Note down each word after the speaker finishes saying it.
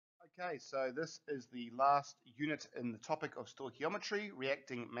Okay, so this is the last unit in the topic of stoichiometry,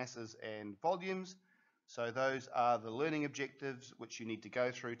 reacting masses and volumes. So those are the learning objectives which you need to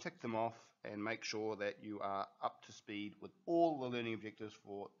go through, tick them off, and make sure that you are up to speed with all the learning objectives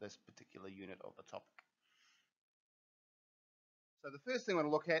for this particular unit of the topic. So the first thing I want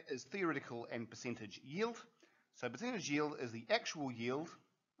to look at is theoretical and percentage yield. So percentage yield is the actual yield,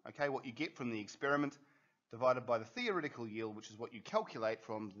 okay, what you get from the experiment, divided by the theoretical yield, which is what you calculate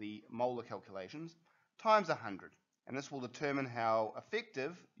from the molar calculations, times 100. And this will determine how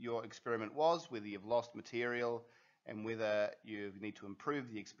effective your experiment was, whether you've lost material, and whether you need to improve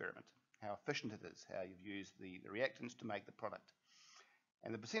the experiment, how efficient it is, how you've used the reactants to make the product.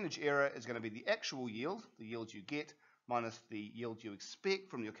 And the percentage error is going to be the actual yield, the yield you get, minus the yield you expect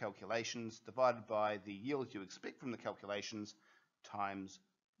from your calculations, divided by the yield you expect from the calculations, times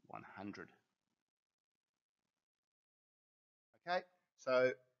 100. Okay,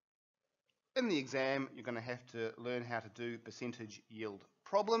 so in the exam, you're going to have to learn how to do percentage yield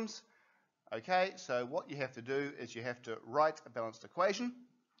problems. Okay, so what you have to do is you have to write a balanced equation,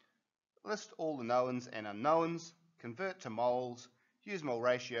 list all the knowns and unknowns, convert to moles, use mole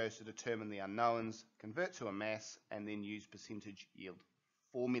ratios to determine the unknowns, convert to a mass, and then use percentage yield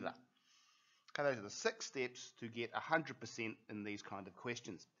formula. Okay, those are the 6 steps to get 100% in these kind of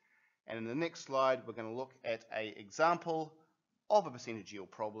questions. And in the next slide, we're going to look at an example of a percentage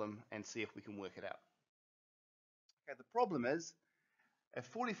yield problem and see if we can work it out. Okay, the problem is if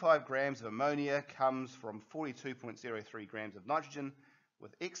 45 grams of ammonia comes from 42.03 grams of nitrogen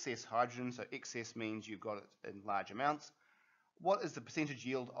with excess hydrogen, so excess means you've got it in large amounts, what is the percentage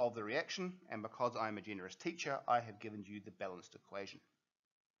yield of the reaction? And because I'm a generous teacher, I have given you the balanced equation.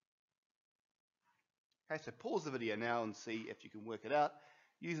 Okay, so pause the video now and see if you can work it out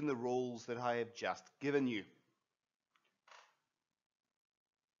using the rules that I have just given you.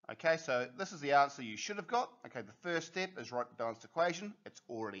 Okay, so this is the answer you should have got. Okay, the first step is write the balanced equation. It's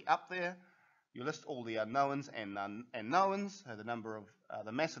already up there. You list all the unknowns and knowns. So the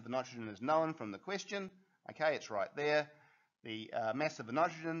mass of the nitrogen is known from the question. Okay, it's right there. The mass of the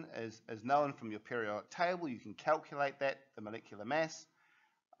nitrogen is known from your periodic table. You can calculate that, the molecular mass.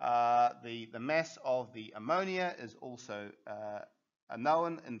 The mass of the ammonia is also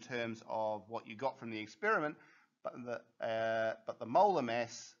known in terms of what you got from the experiment, but the molar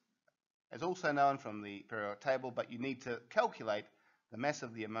mass is also known from the periodic table, but you need to calculate the mass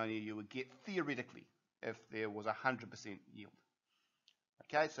of the ammonia you would get theoretically if there was 100% yield.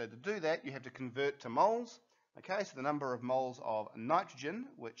 Okay, so to do that, you have to convert to moles. Okay, so the number of moles of nitrogen,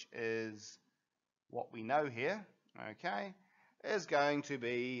 which is what we know here, okay, is going to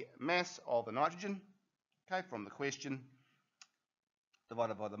be mass of the nitrogen, okay, from the question,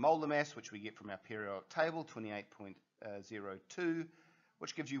 divided by the molar mass, which we get from our periodic table, 28.02,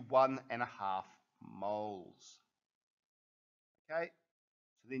 which gives you 1.5 moles. Okay,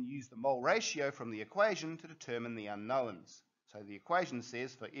 so then use the mole ratio from the equation to determine the unknowns. So the equation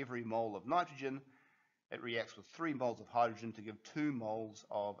says for every mole of nitrogen, it reacts with 3 moles of hydrogen to give 2 moles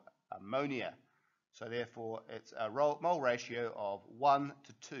of ammonia. So therefore, it's a mole ratio of 1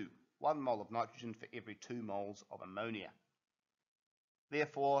 to 2. 1 mole of nitrogen for every 2 moles of ammonia.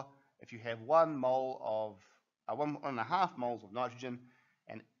 Therefore, if you have 1.5 moles of nitrogen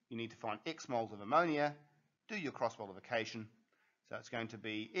and you need to find X moles of ammonia, do your cross multiplication. So it's going to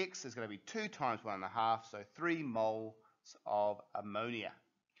be X is going to be 2 times 1.5, so 3 moles of ammonia.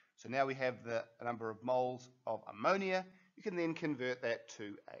 So now we have the number of moles of ammonia. You can then convert that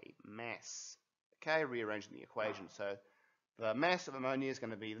to a mass. Okay, rearranging the equation. So the mass of ammonia is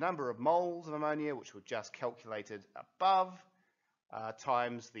going to be the number of moles of ammonia, which we've just calculated above,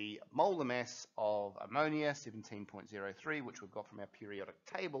 times the molar mass of ammonia, 17.03, which we've got from our periodic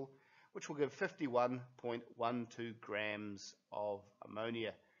table, which will give 51.12 grams of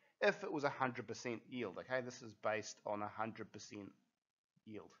ammonia if it was 100% yield. Okay, this is based on 100%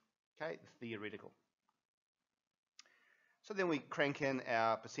 yield. Okay, the theoretical. So then we crank in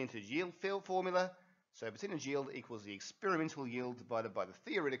our percentage yield formula. So percentage yield equals the experimental yield divided by the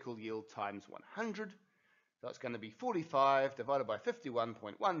theoretical yield times 100. So it's going to be 45 divided by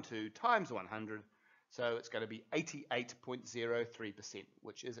 51.12 times 100. So it's going to be 88.03%,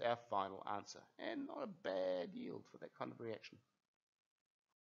 which is our final answer. And not a bad yield for that kind of reaction.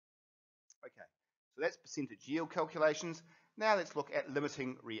 Okay, so that's percentage yield calculations. Now let's look at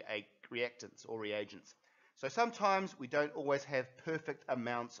limiting reactants or reagents. So sometimes we don't always have perfect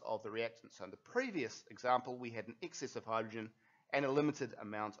amounts of the reactant. So in the previous example, we had an excess of hydrogen and a limited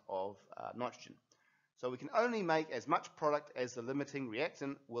amount of nitrogen. So we can only make as much product as the limiting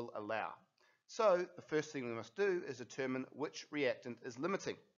reactant will allow. So the first thing we must do is determine which reactant is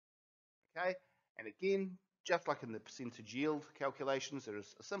limiting. Okay, and again, just like in the percentage yield calculations, there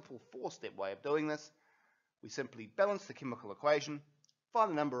is a simple 4-step way of doing this. We simply balance the chemical equation,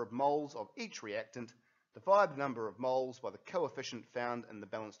 find the number of moles of each reactant, divide the number of moles by the coefficient found in the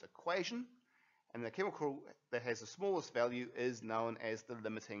balanced equation, and the chemical that has the smallest value is known as the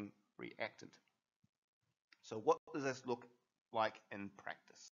limiting reactant. So what does this look like in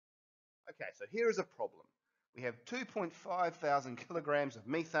practice? Okay, so here is a problem. We have 2.5 thousand kilograms of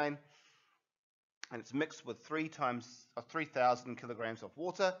methane, and it's mixed with 3,000 kilograms of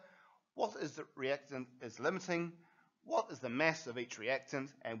water. What is the reactant is limiting? What is the mass of each reactant?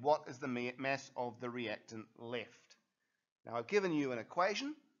 And what is the mass of the reactant left? Now I've given you an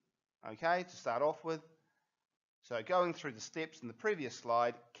equation, okay, to start off with. So going through the steps in the previous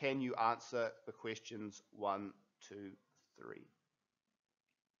slide, can you answer the questions 1, 2, 3?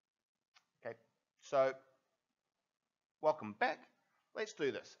 Okay, so welcome back. Let's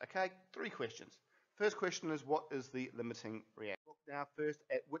do this, okay? 3 questions. First question is, what is the limiting reactant? Look now first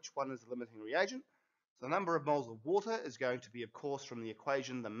at which one is the limiting reagent. So the number of moles of water is going to be, of course, from the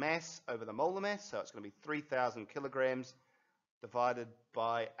equation, the mass over the molar mass. So it's going to be 3,000 kilograms divided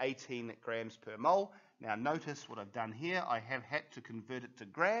by 18 grams per mole. Now notice what I've done here. I have had to convert it to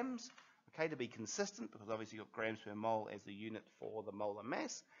grams, okay, to be consistent, because obviously you've got grams per mole as the unit for the molar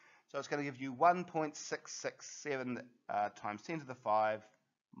mass. So it's going to give you 1.667 times 10 to the 5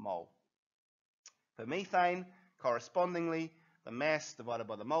 mole. For methane, correspondingly, the mass divided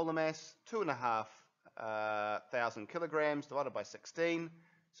by the molar mass, 2,500 kilograms divided by 16.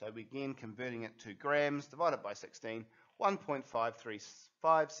 So again, converting it to grams divided by 16,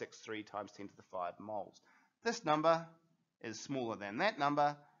 1.53563 times 10 to the 5 moles. This number is smaller than that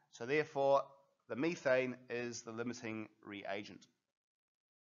number, so therefore the methane is the limiting reagent.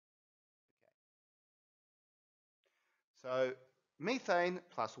 So methane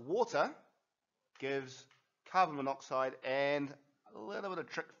plus water gives carbon monoxide and a little bit of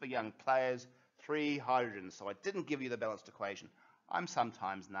trick for young players, 3 hydrogens. So I didn't give you the balanced equation. I'm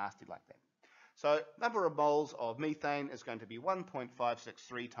sometimes nasty like that. So number of moles of methane is going to be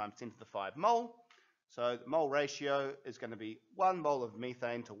 1.563 times 10 to the 5 mole. So the mole ratio is going to be 1 mole of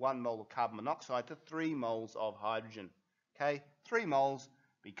methane to 1 mole of carbon monoxide to 3 moles of hydrogen. Okay, 3 moles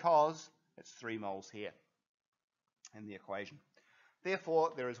because it's 3 moles here in the equation.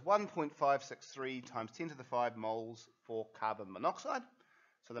 Therefore, there is 1.563 times 10 to the 5 moles for carbon monoxide.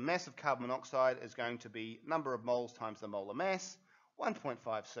 So the mass of carbon monoxide is going to be number of moles times the molar mass,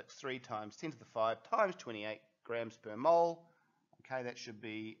 1.563 times 10 to the 5 times 28 grams per mole. Okay, that should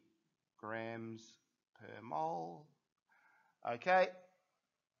be grams per mole. Okay,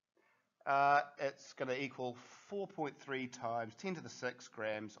 it's going to equal 4.3 times 10 to the 6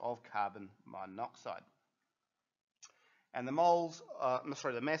 grams of carbon monoxide. And the moles,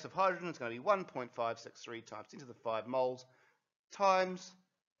 the mass of hydrogen is going to be 1.563 times 10 to the 5 moles times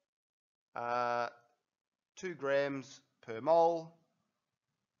 2 grams per mole,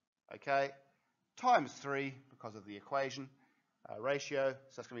 okay, times 3 because of the equation ratio.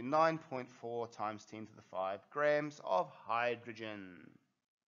 So it's going to be 9.4 times 10 to the 5 grams of hydrogen.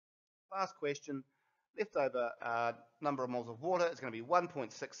 Last question, leftover number of moles of water is going to be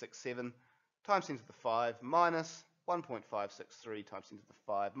 1.667 times 10 to the 5 minus 1.563 times 10 to the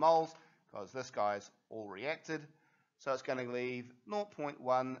 5 moles, because this guy's all reacted. So it's going to leave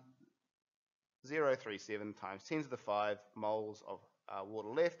 0.1037 times 10 to the 5 moles of water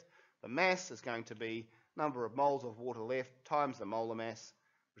left. The mass is going to be number of moles of water left times the molar mass,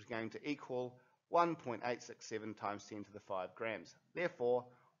 which is going to equal 1.867 times 10 to the 5 grams. Therefore,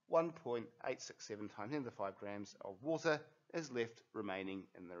 1.867 times 10 to the 5 grams of water is left remaining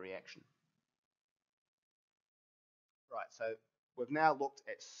in the reaction. Right, so we've now looked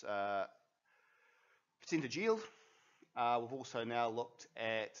at percentage yield. We've also now looked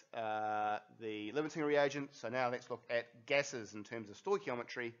at the limiting reagent. So now let's look at gases in terms of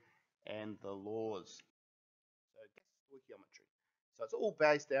stoichiometry and the laws. So gas stoichiometry. So it's all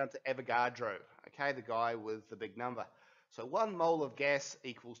based down to Avogadro, okay, the guy with the big number. So 1 mole of gas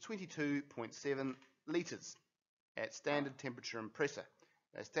equals 22.7 liters at standard temperature and pressure.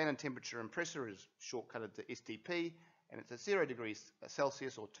 Now, standard temperature and pressure is shortcutted to STP, and it's at 0 degrees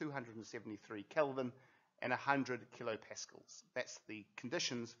Celsius or 273 Kelvin and 100 kilopascals. That's the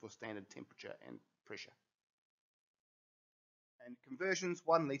conditions for standard temperature and pressure. And conversions,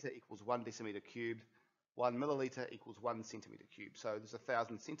 1 litre equals 1 decimeter cubed, 1 milliliter equals 1 centimeter cubed. So there's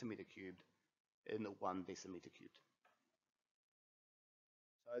 1,000 centimeter cubed in 1 decimeter cubed.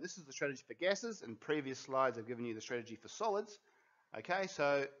 So this is the strategy for gases. In previous slides, I've given you the strategy for solids. Okay,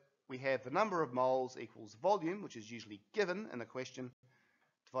 so we have the number of moles equals volume, which is usually given in the question.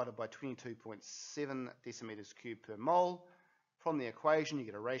 To divided by 22.7 decimeters cubed per mole. From the equation, you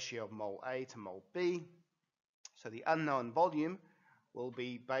get a ratio of mole A to mole B. So the unknown volume will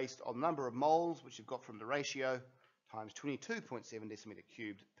be based on the number of moles, which you've got from the ratio, times 22.7 decimeter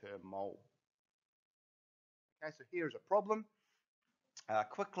cubed per mole. Okay, so here is a problem.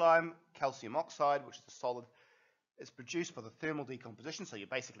 Quicklime calcium oxide, which is a solid, is produced by the thermal decomposition, so you're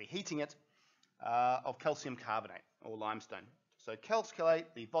basically heating it, of calcium carbonate or limestone. So calculate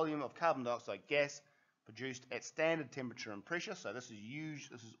the volume of carbon dioxide gas produced at standard temperature and pressure. So this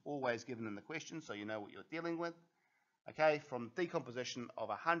is always given in the question, so you know what you're dealing with. Okay, from decomposition of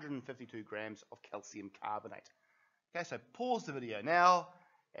 152 grams of calcium carbonate. Okay, so pause the video now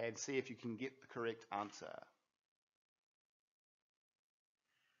and see if you can get the correct answer.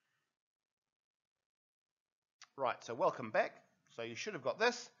 Right, so welcome back. So you should have got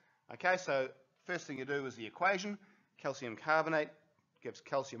this. Okay, so first thing you do is the equation. Calcium carbonate gives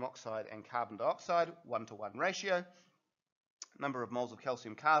calcium oxide and carbon dioxide, 1-to-1 ratio. Number of moles of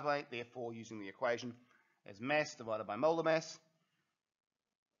calcium carbonate, therefore, using the equation, as mass divided by molar mass,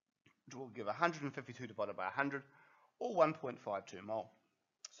 which will give 152 divided by 100, or 1.52 mole.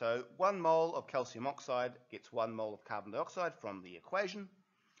 So 1 mole of calcium oxide gets 1 mole of carbon dioxide from the equation.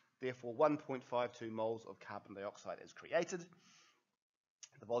 Therefore, 1.52 moles of carbon dioxide is created.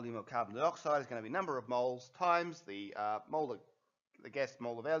 The volume of carbon dioxide is going to be number of moles times the gas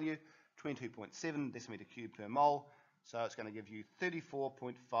molar value, 22.7 decimeter cubed per mole. So it's going to give you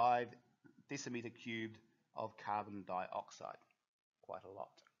 34.5 decimeter cubed of carbon dioxide. Quite a lot.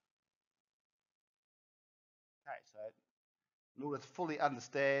 Okay, so in order to fully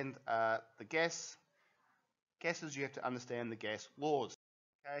understand the gases, you have to understand the gas laws.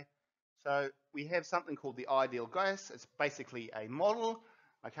 Okay, so we have something called the ideal gas. It's basically a model.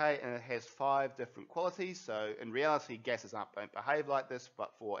 Okay, and it has 5 different qualities. So in reality, gases don't behave like this,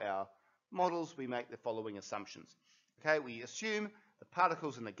 but for our models, we make the following assumptions. Okay, we assume the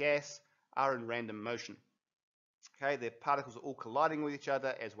particles in the gas are in random motion. Okay, the particles are all colliding with each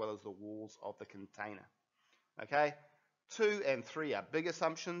other as well as the walls of the container. Okay, 2 and 3 are big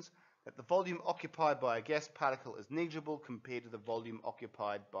assumptions, that the volume occupied by a gas particle is negligible compared to the volume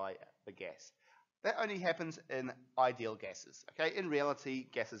occupied by the gas. That only happens in ideal gases. Okay, in reality,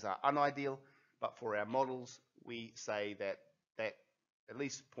 gases are unideal, but for our models, we say that at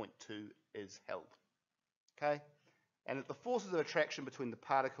least 0.2 is held. Okay, and that the forces of attraction between the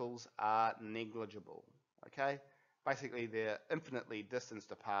particles are negligible. Okay, basically they're infinitely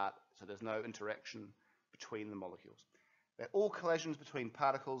distanced apart, so there's no interaction between the molecules. That all collisions between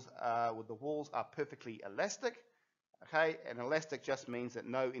particles with the walls are perfectly elastic. Okay, and elastic just means that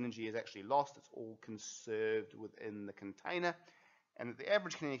no energy is actually lost, it's all conserved within the container, and that the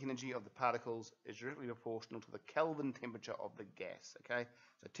average kinetic energy of the particles is directly proportional to the Kelvin temperature of the gas. Okay,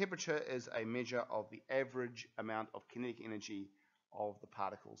 so temperature is a measure of the average amount of kinetic energy of the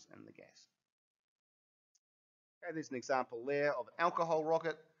particles in the gas. Okay, there's an example there of an alcohol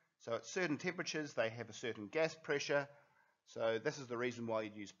rocket. So at certain temperatures they have a certain gas pressure. So this is the reason why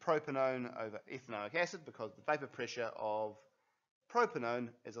you'd use propanone over ethanoic acid, because the vapor pressure of propanone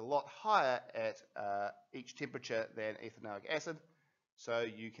is a lot higher at each temperature than ethanoic acid. So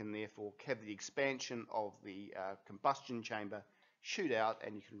you can therefore have the expansion of the combustion chamber shoot out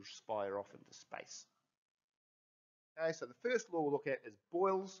and you can spire off into space. Okay, so the first law we'll look at is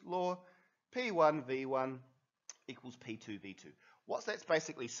Boyle's law. P1 V1 equals P2 V2. What that's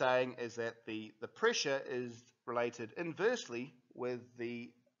basically saying is that the pressure is related inversely with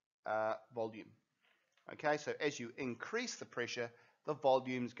the volume. Okay, so as you increase the pressure, the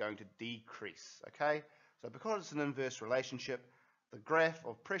volume is going to decrease. Okay, so because it's an inverse relationship, the graph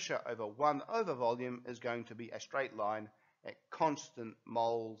of pressure over 1 over volume is going to be a straight line at constant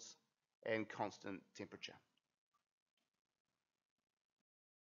moles and constant temperature.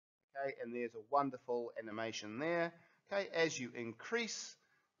 Okay, and there's a wonderful animation there. Okay, as you increase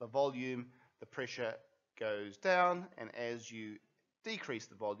the volume, the pressure goes down, and as you decrease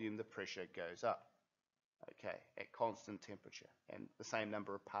the volume, the pressure goes up. Okay, at constant temperature and the same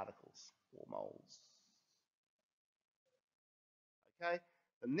number of particles or moles. Okay,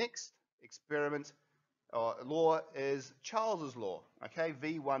 the next experiment or law is Charles's law. Okay,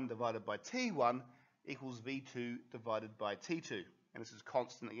 V1 divided by T1 equals V2 divided by T2. And this is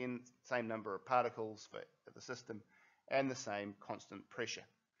constant, again, same number of particles for the system and the same constant pressure.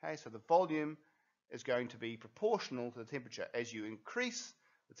 Okay, so the volume is going to be proportional to the temperature. As you increase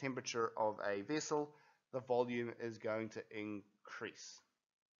the temperature of a vessel, the volume is going to increase.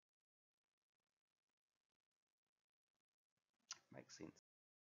 Makes sense.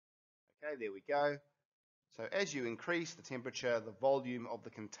 Okay, there we go. So as you increase the temperature, the volume of the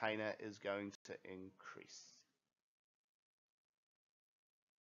container is going to increase.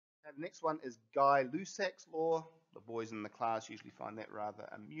 Okay, the next one is Guy-Lussac's law. The boys in the class usually find that rather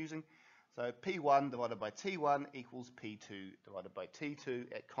amusing. So P1 divided by T1 equals P2 divided by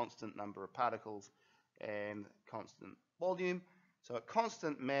T2 at constant number of particles and constant volume. So at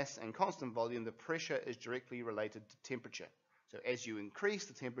constant mass and constant volume, the pressure is directly related to temperature. So as you increase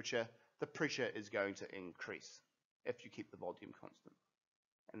the temperature, the pressure is going to increase if you keep the volume constant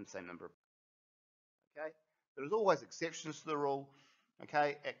and the same number of. Okay, there's always exceptions to the rule.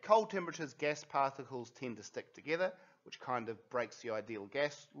 Okay, at cold temperatures, gas particles tend to stick together, which kind of breaks the ideal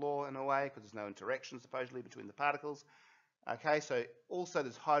gas law in a way, because there's no interaction supposedly between the particles. Okay, so also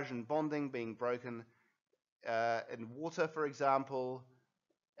there's hydrogen bonding being broken in water, for example,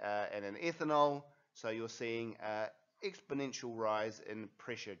 and in ethanol. So you're seeing exponential rise in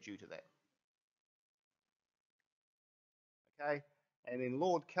pressure due to that. Okay, and then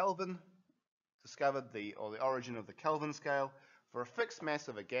Lord Kelvin discovered the origin of the Kelvin scale. For a fixed mass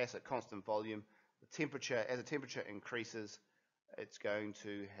of a gas at constant volume, the temperature, as the temperature increases, it's going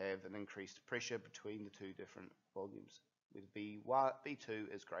to have an increased pressure between the two different volumes, with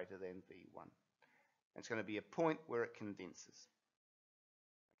V2 is greater than V1. It's going to be a point where it condenses.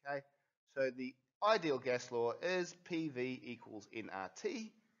 Okay, so the ideal gas law is PV equals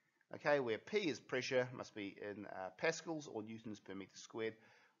nRT. Okay, where P is pressure, must be in pascals or newtons per meter squared.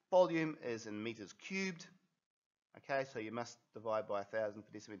 Volume is in meters cubed. Okay, so you must divide by 1,000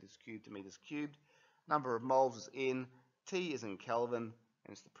 for decimeters cubed to meters cubed. Number of moles is N. T is in Kelvin,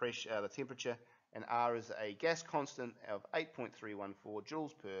 and it's the pressure, the temperature. And R is a gas constant of 8.314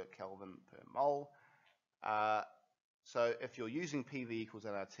 joules per Kelvin per mole. So if you're using PV equals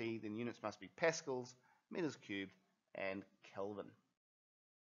nRT, then units must be pascals, meters cubed, and Kelvin.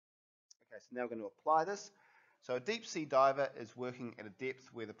 Okay, so now we're going to apply this. So a deep sea diver is working at a depth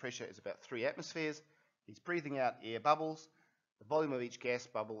where the pressure is about 3 atmospheres. He's breathing out air bubbles. The volume of each gas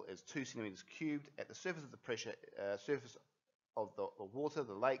bubble is 2 centimeters cubed. At the surface of the pressure, surface of the water,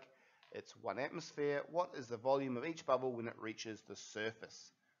 the lake, it's 1 atmosphere. What is the volume of each bubble when it reaches the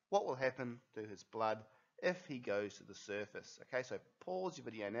surface? What will happen to his blood if he goes to the surface? Okay, so pause your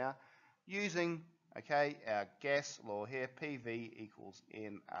video now. Using, okay, our gas law here, PV equals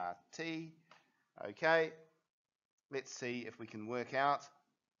nRT. Okay, let's see if we can work out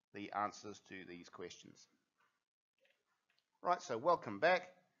the answers to these questions. Right, so welcome back.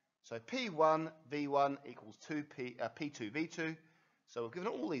 So P1 V1 equals P2 V2. So we've given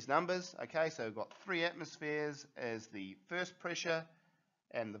all these numbers. Okay, so we've got 3 atmospheres as the first pressure,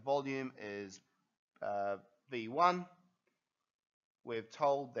 and the volume is V1. We're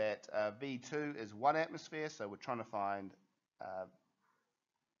told that V2 is 1 atmosphere, so we're trying to find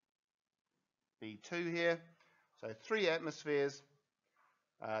V2 here. So 3 atmospheres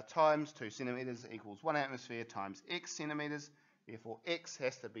times 2 centimeters equals 1 atmosphere times x centimeters. Therefore, x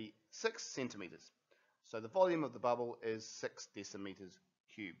has to be 6 centimeters. So the volume of the bubble is 6 decimeters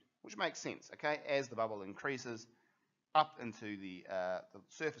cubed, which makes sense. Okay, as the bubble increases up into the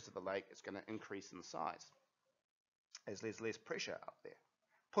surface of the lake, it's going to increase in size as there's less pressure up there,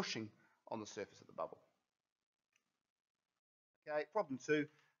 pushing on the surface of the bubble. Okay, problem 2.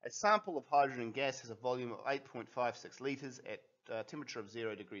 A sample of hydrogen gas has a volume of 8.56 litres at a temperature of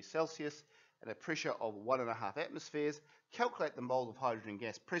 0 degrees Celsius and a pressure of 1.5 atmospheres. Calculate the moles of hydrogen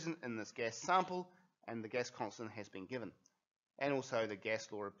gas present in this gas sample, and the gas constant has been given. And also the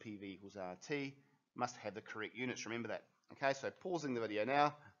gas law of PV equals RT must have the correct units. Remember that. Okay, so pausing the video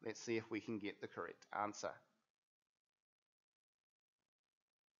now, let's see if we can get the correct answer.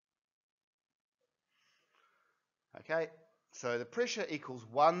 Okay, so the pressure equals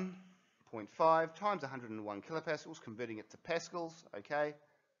 1.5 times 101 kilopascals, converting it to pascals. Okay,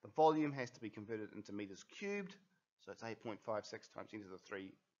 the volume has to be converted into meters cubed, so it's 8.56 times 10 to the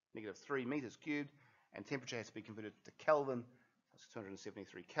 -3 meters cubed, and temperature has to be converted to Kelvin, so it's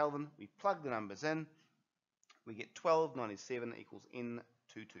 273 Kelvin. We plug the numbers in, we get 1297 equals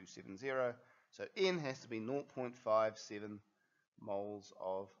N2270, so N has to be 0.57 moles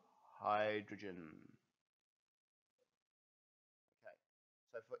of hydrogen.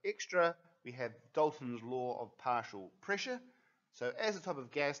 So for extra, we have Dalton's law of partial pressure. So as the type of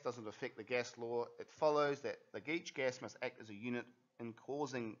gas doesn't affect the gas law, it follows that each gas must act as a unit in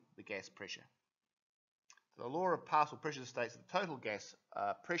causing the gas pressure. The law of partial pressure states that the total gas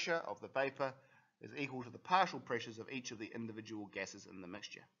pressure of the vapor is equal to the partial pressures of each of the individual gases in the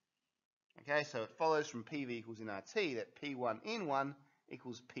mixture. Okay, so it follows from PV equals nRT that P1N1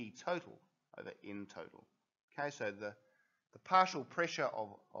 equals P total over N total. Okay, so the partial pressure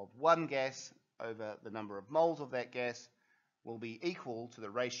of one gas over the number of moles of that gas will be equal to the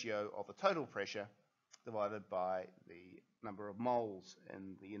ratio of the total pressure divided by the number of moles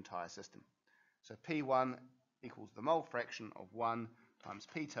in the entire system. So P1 equals the mole fraction of 1 times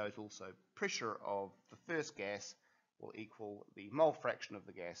P total, so pressure of the first gas will equal the mole fraction of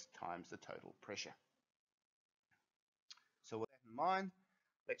the gas times the total pressure. So with that in mind,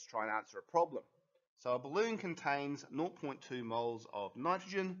 let's try and answer a problem. So a balloon contains 0.2 moles of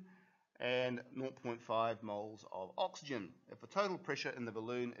nitrogen and 0.5 moles of oxygen. If the total pressure in the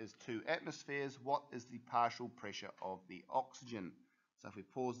balloon is 2 atmospheres, what is the partial pressure of the oxygen? So if we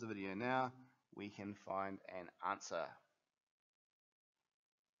pause the video now, we can find an answer.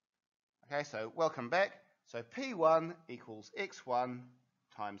 Okay, so welcome back. So P1 equals X1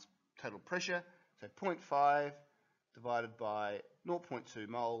 times total pressure. So 0.5 divided by 0.2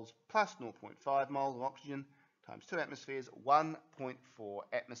 moles plus 0.5 moles of oxygen times 2 atmospheres, 1.4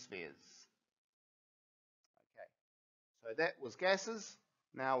 atmospheres. Okay, so that was gases.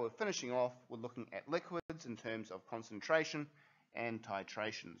 Now we're finishing off with looking at liquids in terms of concentration and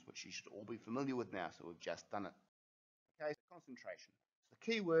titrations, which you should all be familiar with now, so we've just done it. Okay, so concentration. So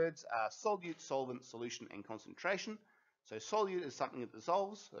the key words are solute, solvent, solution, and concentration. So solute is something that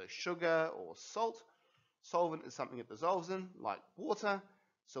dissolves, so sugar or salt. Solvent is something that dissolves in, like water.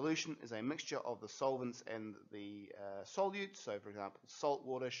 Solution is a mixture of the solvents and the solute. So, for example, salt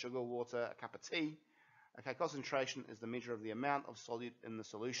water, sugar water, a cup of tea. Okay, concentration is the measure of the amount of solute in the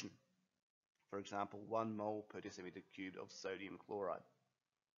solution. For example, 1 mole per decimeter cubed of sodium chloride.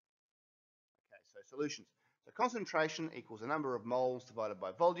 Okay, so solutions. So concentration equals the number of moles divided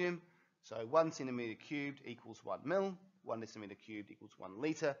by volume. So 1 centimeter cubed equals 1 mil. 1 decimeter cubed equals 1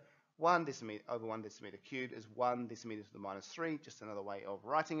 liter. 1 decimeter over 1 decimeter cubed is 1 decimeter to the minus 3, just another way of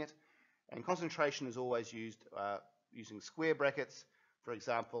writing it. And concentration is always used using square brackets. For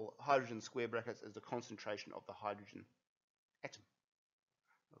example, hydrogen square brackets is the concentration of the hydrogen atom.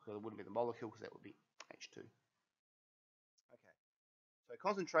 Because it wouldn't be the molecule, because that would be H2. Okay, so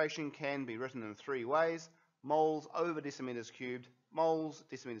concentration can be written in 3 ways: moles over decimeters cubed, moles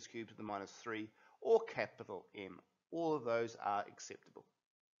decimeters cubed to the minus 3, or capital M. All of those are acceptable,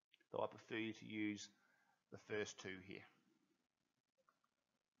 though I prefer you to use the first 2 here.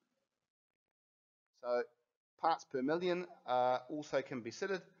 So parts per million also can be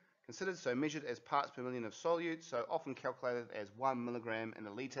considered, so measured as parts per million of solute, so often calculated as 1 milligram in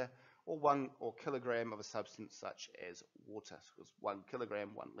a litre, or 1 kilogram of a substance such as water, because 1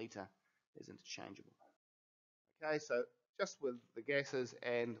 kilogram, 1 litre is interchangeable. Okay, so just with the gases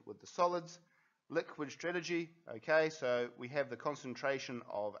and with the solids, liquid strategy. Okay, so we have the concentration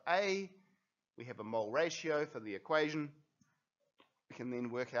of A, we have a mole ratio for the equation. We can then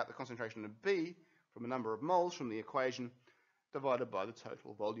work out the concentration of B from a number of moles from the equation divided by the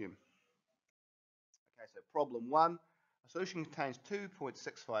total volume. Okay, so problem 1. A solution contains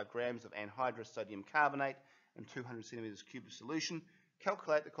 2.65 grams of anhydrous sodium carbonate in 200 centimeters cubed of solution.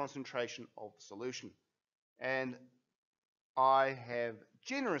 Calculate the concentration of the solution. And I have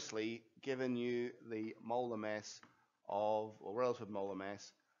generously given you the molar mass of, or relative molar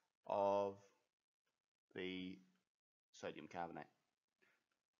mass of, the sodium carbonate.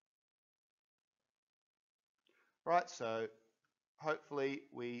 Right, so hopefully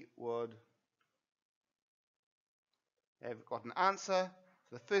we would have got an answer.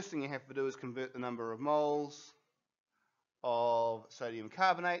 So the first thing you have to do is convert the number of moles of sodium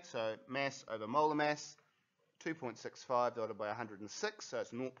carbonate, so mass over molar mass. 2.65 divided by 106, so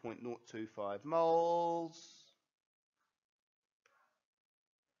it's 0.025 moles.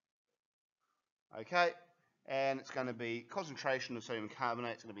 Okay, and it's going to be concentration of sodium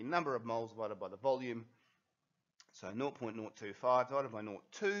carbonate, it's going to be number of moles divided by the volume. So 0.025 divided by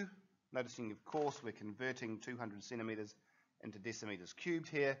 0.2. Noticing, of course, we're converting 200 centimeters into decimeters cubed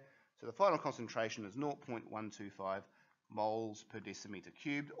here. So the final concentration is 0.125 moles per decimeter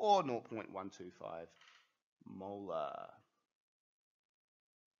cubed, or 0.125 molar.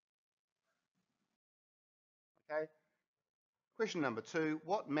 Okay. Question number 2.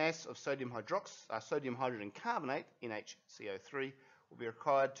 What mass of sodium hydrogen carbonate, NaCO3, will be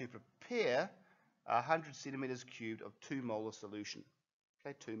required to prepare 100 centimeters cubed of 2 molar solution?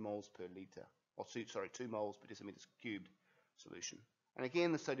 Okay, 2 moles per liter, or 2 moles per decimeters cubed solution. And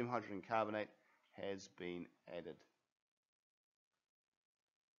again, the sodium hydrogen carbonate has been added.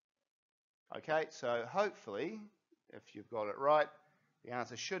 Okay, so hopefully, if you've got it right, the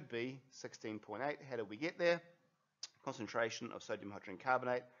answer should be 16.8. How did we get there? Concentration of sodium hydrogen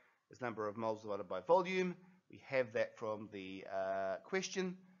carbonate is number of moles divided by volume. We have that from the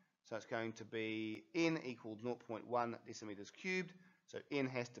question. So it's going to be N equals 0.1 decimeters cubed. So N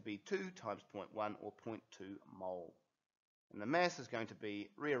has to be 2 times 0.1 or 0.2 mole. And the mass is going to be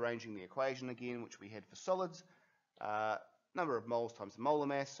rearranging the equation again, which we had for solids. Number of moles times the molar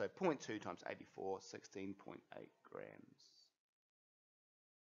mass, so 0.2 times 84, 16.8 grams.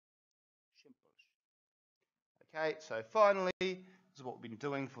 Okay, so finally, this is what we've been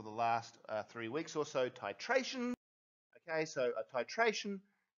doing for the last 3 weeks or so, titration. Okay, so a titration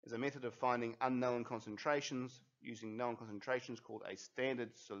is a method of finding unknown concentrations using known concentrations called a standard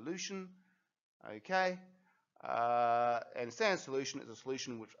solution. Okay, and standard solution is a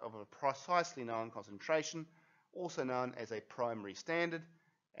solution of a precisely known concentration, also known as a primary standard,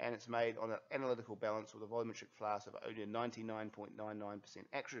 and it's made on an analytical balance with a volumetric flask of only 99.99%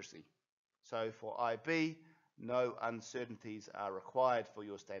 accuracy. So for IB, no uncertainties are required for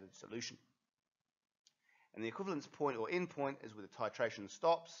your standard solution. And the equivalence point or endpoint is where the titration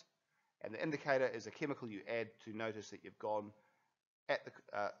stops, and the indicator is a chemical you add to notice that you've gone at the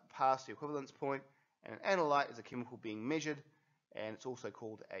past the equivalence point, and an analyte is a chemical being measured, and it's also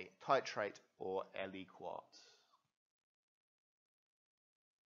called a titrate or aliquot.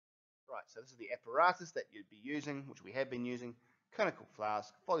 Right, so this is the apparatus that you'd be using, which we have been using: conical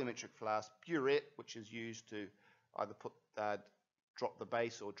flask, volumetric flask, burette, which is used to either drop the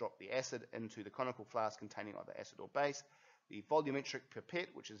base or drop the acid into the conical flask containing either acid or base. The volumetric pipette,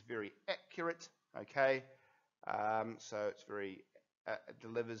 which is very accurate, okay, so it's very it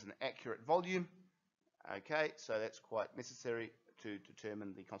delivers an accurate volume, okay, so that's quite necessary to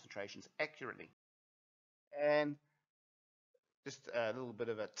determine the concentrations accurately. And just a little bit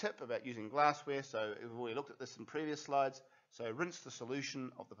of a tip about using glassware. So we've already looked at this in previous slides. So rinse the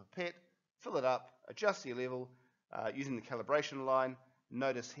solution of the pipette, fill it up, adjust your level using the calibration line.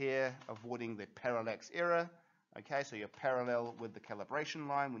 Notice here, avoiding the parallax error. Okay, so you're parallel with the calibration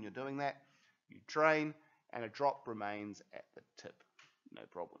line when you're doing that. You drain, and a drop remains at the tip. No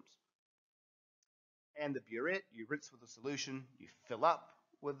problems. And the burette, you rinse with the solution, you fill up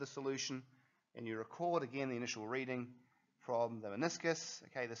with the solution, and you record again the initial reading from the meniscus.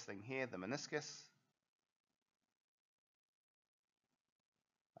 Okay, this thing here, the meniscus.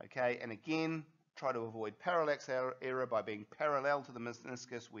 Okay, and again, try to avoid parallax error by being parallel to the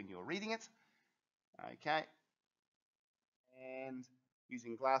meniscus when you're reading it. Okay, and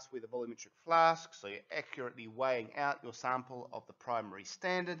using glassware, the volumetric flask, so you're accurately weighing out your sample of the primary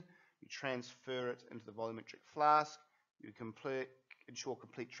standard. You transfer it into the volumetric flask. You ensure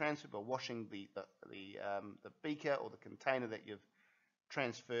complete transfer by washing the beaker or the container that you've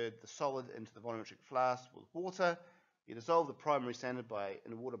transferred the solid into the volumetric flask with water. You dissolve the primary standard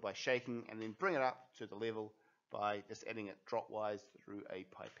in water by shaking, and then bring it up to the level by just adding it dropwise through a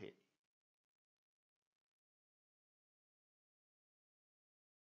pipette.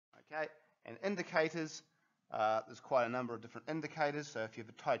 Okay, and indicators, there's quite a number of different indicators. So if you have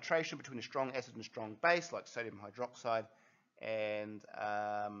a titration between a strong acid and a strong base, like sodium hydroxide and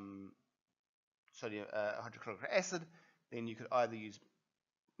sodium hydrochloric acid, then you could either use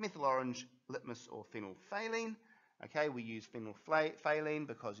methyl orange, litmus, or phenolphthalein. Okay, we use phenolphthalein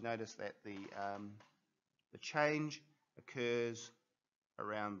because you notice that the change occurs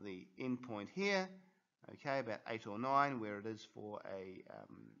around the endpoint here. Okay, about 8 or 9, where it is for a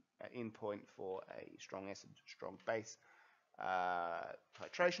endpoint for a strong acid, strong base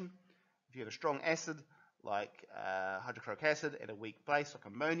titration. If you have a strong acid like hydrochloric acid and a weak base like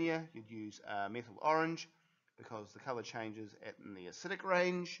ammonia, you'd use methyl orange because the color changes in the acidic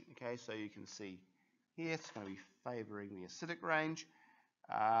range. Okay, so you can see here it's going to be favoring the acidic range.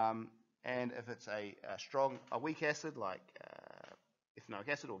 And if it's a weak acid like ethanoic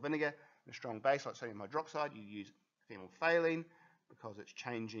acid or vinegar, and a strong base like sodium hydroxide, you use phenolphthalein because it's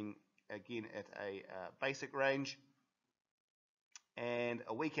changing again at a basic range. And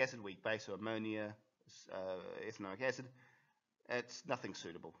a weak acid, weak base, so ammonia, ethanoic acid, it's nothing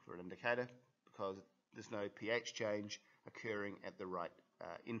suitable for an indicator because there's no pH change occurring at the right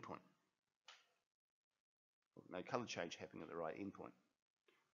endpoint. No color change happening at the right endpoint.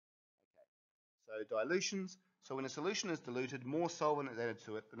 Okay. So dilutions. So when a solution is diluted, more solvent is added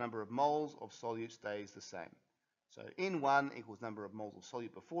to it. The number of moles of solute stays the same. So N1 equals number of moles of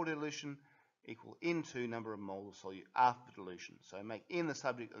solute before dilution equal N2 number of moles of solute after dilution. So make N the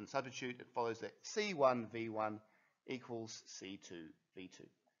subject and substitute. It follows that C1V1 equals C2V2,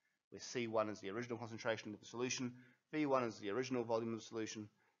 where C1 is the original concentration of the solution, V1 is the original volume of the solution,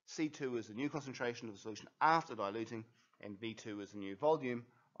 C2 is the new concentration of the solution after diluting, and V2 is the new volume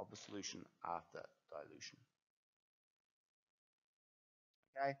of the solution after dilution.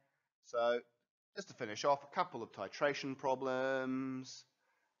 Okay, so just to finish off, a couple of titration problems.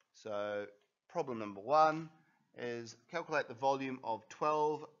 So problem number 1, is calculate the volume of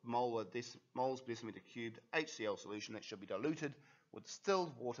 12 moles per decimeter cubed HCl solution that should be diluted with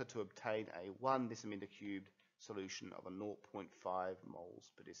distilled water to obtain a 1 decimeter cubed solution of a 0.5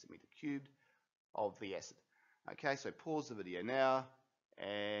 moles per decimeter cubed of the acid. Okay, so pause the video now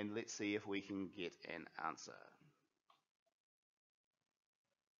and let's see if we can get an answer.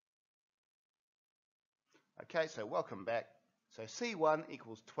 Okay, so welcome back. So C1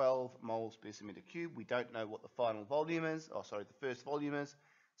 equals 12 moles per decimeter cubed. We don't know what the final volume is, the first volume is.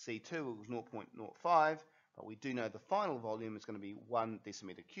 C2 equals 0.05, but we do know the final volume is going to be 1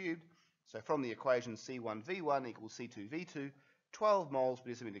 decimeter cubed. So from the equation C1V1 equals C2V2, 12 moles per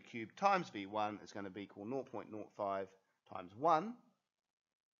decimeter cubed times V1 is going to be equal 0.05 times 1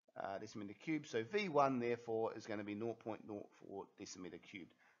 decimeter cubed. So V1 therefore is going to be 0.04 decimeter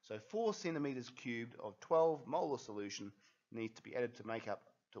cubed. So 4 centimeters cubed of 12 molar solution needs to be added to make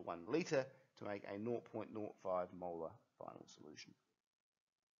up to 1 liter to make a 0.05 molar final solution.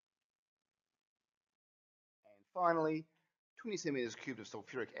 And finally, 20 centimeters cubed of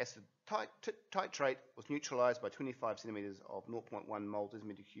sulfuric acid titrate was neutralized by 25 centimeters of 0.1 mole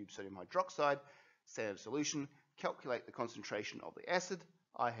decimeter cubed sodium hydroxide standard solution. Calculate the concentration of the acid.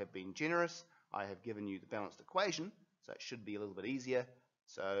 I have been generous. I have given you the balanced equation, so it should be a little bit easier.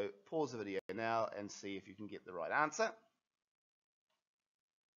 So pause the video now and see if you can get the right answer.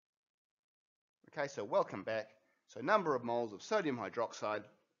 Okay, so welcome back. So number of moles of sodium hydroxide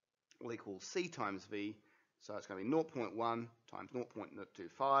will equal C times V. So it's going to be 0.1 times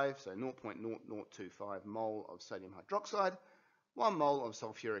 0.025, so 0.0025 mole of sodium hydroxide. 1 mole of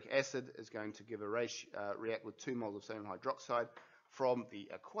sulfuric acid is going to give a ratio, react with 2 moles of sodium hydroxide from the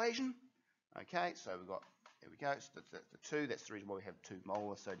equation. Okay, so we've got, there we go, so that's the 2, that's the reason why we have 2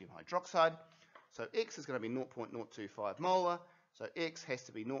 molar sodium hydroxide. So X is going to be 0.025 molar, so X has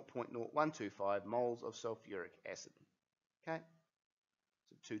to be 0.0125 moles of sulfuric acid. Okay,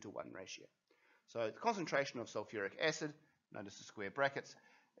 so 2 to 1 ratio. So the concentration of sulfuric acid, notice the square brackets,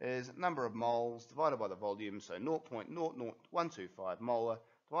 is number of moles divided by the volume, so 0.00125 molar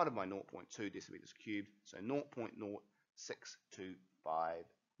divided by 0.2 decimeters cubed, so 0.0625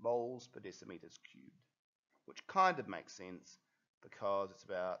 moles per decimeters cubed, which kind of makes sense because it's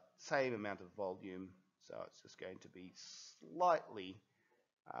about the same amount of volume, so it's just going to be slightly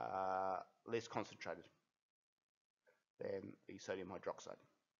less concentrated than the sodium hydroxide.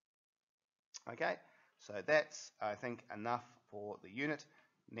 Okay, so that's, I think, enough for the unit.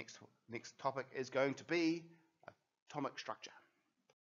 Next topic is going to be atomic structure.